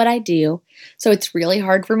love what I do, so it's really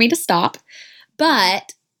hard for me to stop.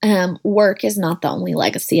 But work is not the only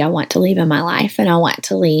legacy I want to leave in my life. And I want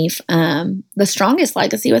to leave the strongest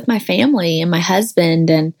legacy with my family and my husband,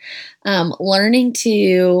 and learning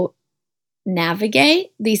to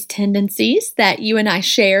navigate these tendencies that you and I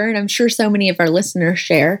share, and I'm sure so many of our listeners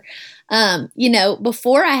share.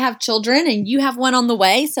 Before I have children, and you have one on the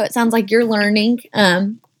way, so it sounds like you're learning,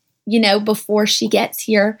 before she gets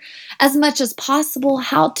here, as much as possible,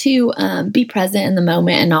 how to be present in the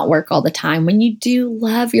moment and not work all the time when you do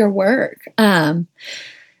love your work. And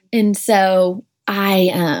so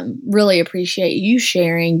I really appreciate you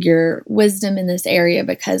sharing your wisdom in this area,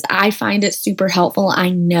 because I find it super helpful. I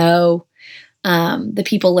know the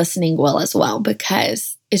people listening will as well,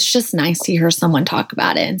 because it's just nice to hear someone talk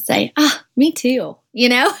about it and say, me too,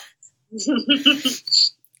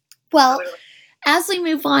 Well, as we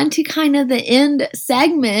move on to kind of the end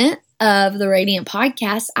segment of the Radiant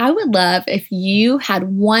Podcast, I would love if you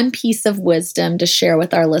had one piece of wisdom to share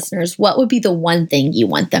with our listeners. What would be the one thing you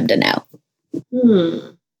want them to know?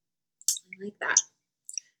 I like that.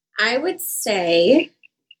 I would say,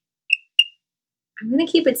 I'm going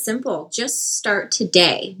to keep it simple. Just start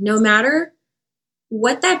today. No matter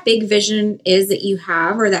what that big vision is that you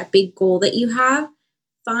have, or that big goal that you have,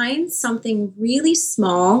 find something really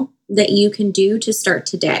small that you can do to start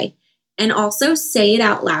today. And also say it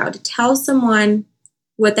out loud. Tell someone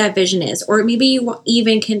what that vision is. Or maybe you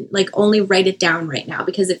even can only write it down right now,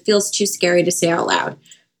 because it feels too scary to say out loud.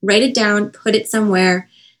 Write it down, put it somewhere.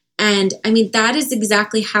 And that is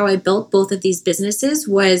exactly how I built both of these businesses,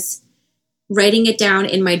 was writing it down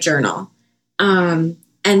in my journal. And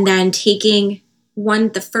then taking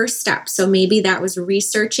the first step. So maybe that was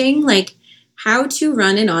researching how to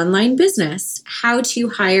run an online business, how to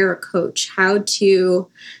hire a coach, how to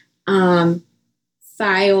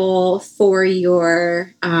file for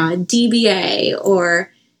your DBA,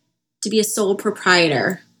 or to be a sole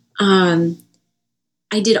proprietor.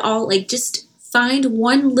 I did all just find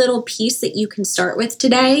one little piece that you can start with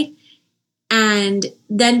today, and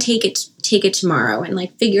then take it tomorrow, and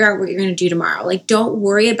figure out what you're going to do tomorrow. Don't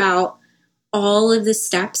worry about all of the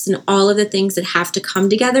steps and all of the things that have to come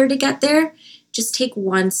together to get there. Just take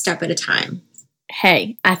one step at a time.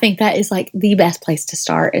 Hey, I think that is the best place to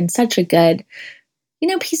start, and such a good,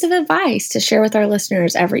 piece of advice to share with our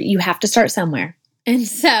listeners. You have to start somewhere. And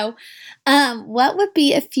so, what would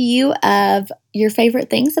be a few of your favorite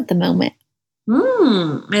things at the moment?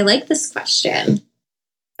 I like this question.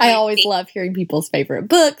 I always love hearing people's favorite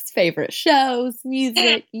books, favorite shows,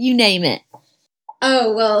 music, you name it.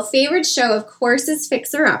 Oh, well, favorite show, of course, is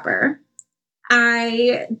Fixer Upper.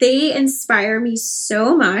 They inspire me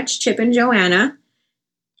so much, Chip and Joanna.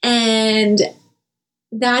 And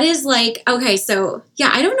that is okay, so yeah,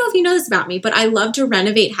 I don't know if you know this about me, but I love to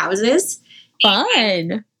renovate houses.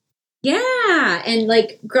 Fun. Yeah. And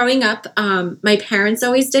growing up, my parents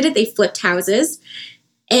always did it. They flipped houses.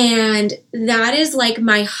 And that is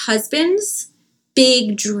my husband's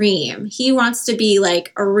big dream. He wants to be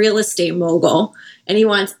a real estate mogul, and he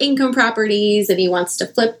wants income properties, and he wants to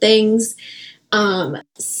flip things.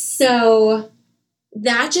 So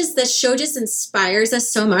the show just inspires us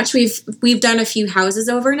so much. We've done a few houses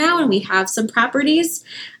over now, and we have some properties.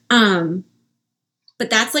 But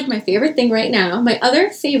that's my favorite thing right now. My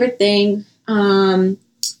other favorite thing,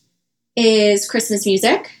 is Christmas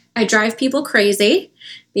music. I drive people crazy.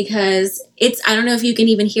 because I don't know if you can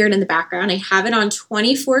even hear it in the background. I have it on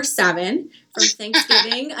 24/7 from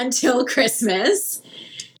Thanksgiving until Christmas.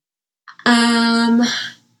 And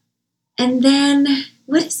then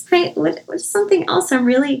what is something else I'm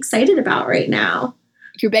really excited about right now?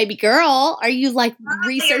 Your baby girl. Are you like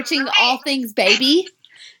researching all things baby?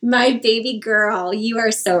 My baby girl. You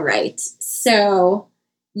are so right. So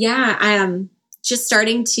yeah, I am just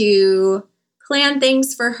starting to plan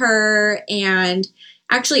things for her. And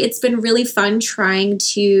actually, it's been really fun trying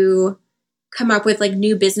to come up with like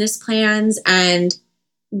new business plans and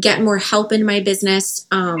get more help in my business,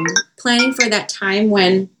 planning for that time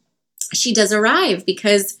when she does arrive,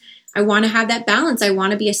 because I want to have that balance. I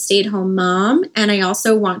want to be a stay-at-home mom, and I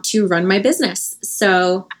also want to run my business.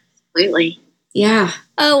 So, Absolutely. Yeah.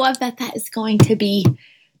 Oh, I bet that is going to be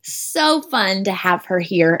so fun to have her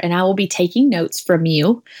here, and I will be taking notes from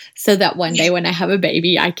you so that one day when I have a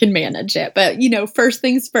baby, I can manage it. But, first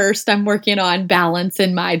things first, I'm working on balance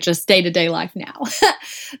in my just day-to-day life now.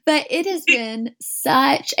 But it has been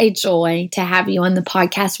such a joy to have you on the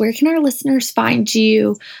podcast. Where can our listeners find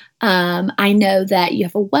you? I know that you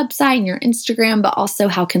have a website and your Instagram, but also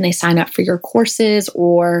how can they sign up for your courses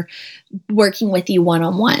or working with you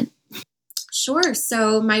one-on-one? Sure.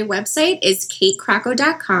 So my website is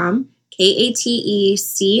katecrocco.com,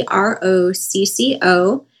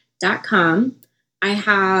 KATECROCCO.com. I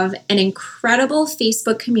have an incredible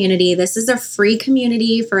Facebook community. This is a free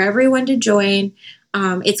community for everyone to join.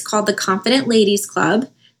 It's called the Confident Ladies Club.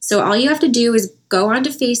 So all you have to do is go onto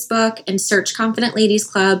Facebook and search Confident Ladies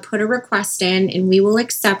Club, put a request in, and we will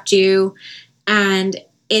accept you. And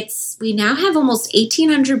we now have almost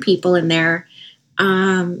 1,800 people in there.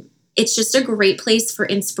 It's just a great place for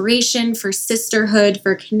inspiration, for sisterhood,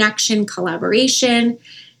 for connection, collaboration.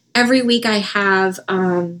 Every week I have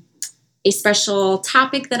a special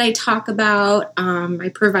topic that I talk about. I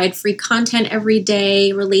provide free content every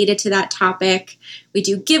day related to that topic. We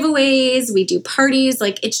do giveaways, we do parties.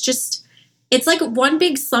 It's like one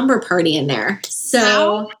big slumber party in there. So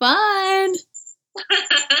how fun.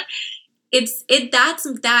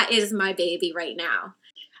 That is my baby right now.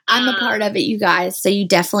 I'm a part of it, you guys. So you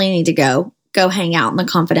definitely need to go hang out in the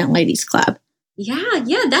Confident Ladies Club. Yeah.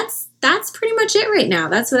 That's pretty much it right now.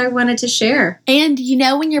 That's what I wanted to share. And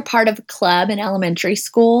when you're part of a club in elementary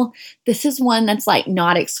school, this is one that's like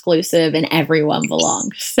not exclusive and everyone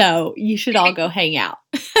belongs. So you should all go hang out.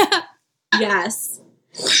 Yes.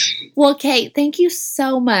 Well, Kate, thank you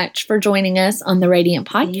so much for joining us on the Radiant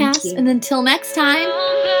Podcast. And until next time.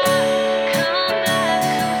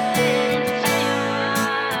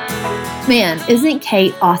 Man, isn't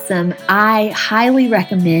Kate awesome? I highly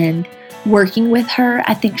recommend working with her.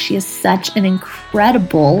 I think she is such an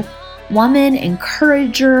incredible woman,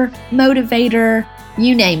 encourager, motivator,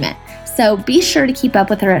 you name it. So be sure to keep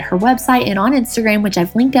up with her at her website and on Instagram, which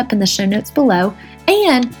I've linked up in the show notes below.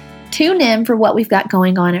 And tune in for what we've got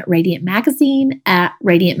going on at Radiant Magazine at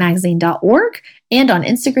radiantmagazine.org and on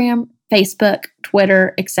Instagram, Facebook,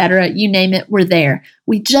 Twitter, etc. You name it, we're there.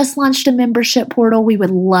 We just launched a membership portal. We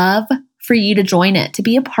would love for you to join it, to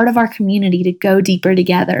be a part of our community, to go deeper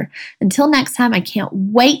together. Until next time, I can't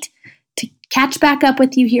wait to catch back up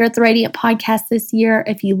with you here at the Radiant Podcast this year.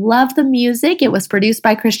 If you love the music, it was produced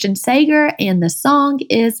by Christian Sager, and the song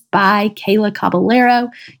is by Kayla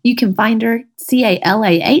Caballero. You can find her,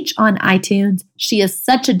 CALAH, on iTunes. She is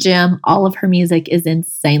such a gem. All of her music is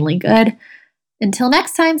insanely good. Until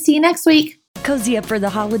next time, see you next week. Cozy up for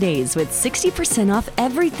the holidays with 60% off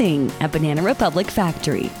everything at Banana Republic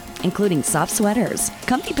Factory, including soft sweaters,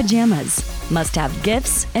 comfy pajamas, must-have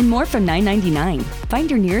gifts, and more from $9.99.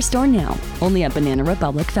 Find your nearest store now, only at Banana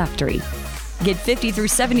Republic Factory. Get 50 through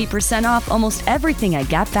 70% off almost everything at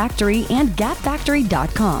Gap Factory and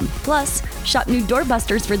gapfactory.com. Plus, shop new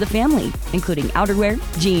doorbusters for the family, including outerwear,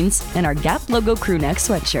 jeans, and our Gap logo crew neck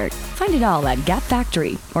sweatshirt. Find it all at Gap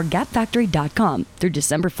Factory or gapfactory.com through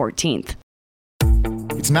December 14th.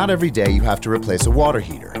 It's not every day you have to replace a water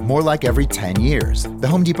heater, more like every 10 years. The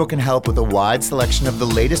Home Depot can help with a wide selection of the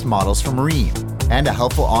latest models from Rheem and a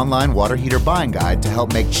helpful online water heater buying guide to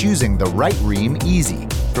help make choosing the right Rheem easy.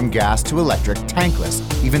 From gas to electric,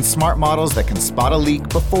 tankless, even smart models that can spot a leak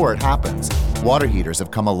before it happens. Water heaters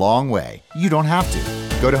have come a long way. You don't have to.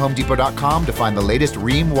 Go to HomeDepot.com to find the latest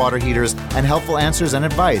Rheem water heaters and helpful answers and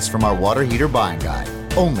advice from our water heater buying guide.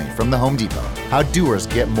 Only from the Home Depot. How doers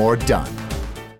get more done.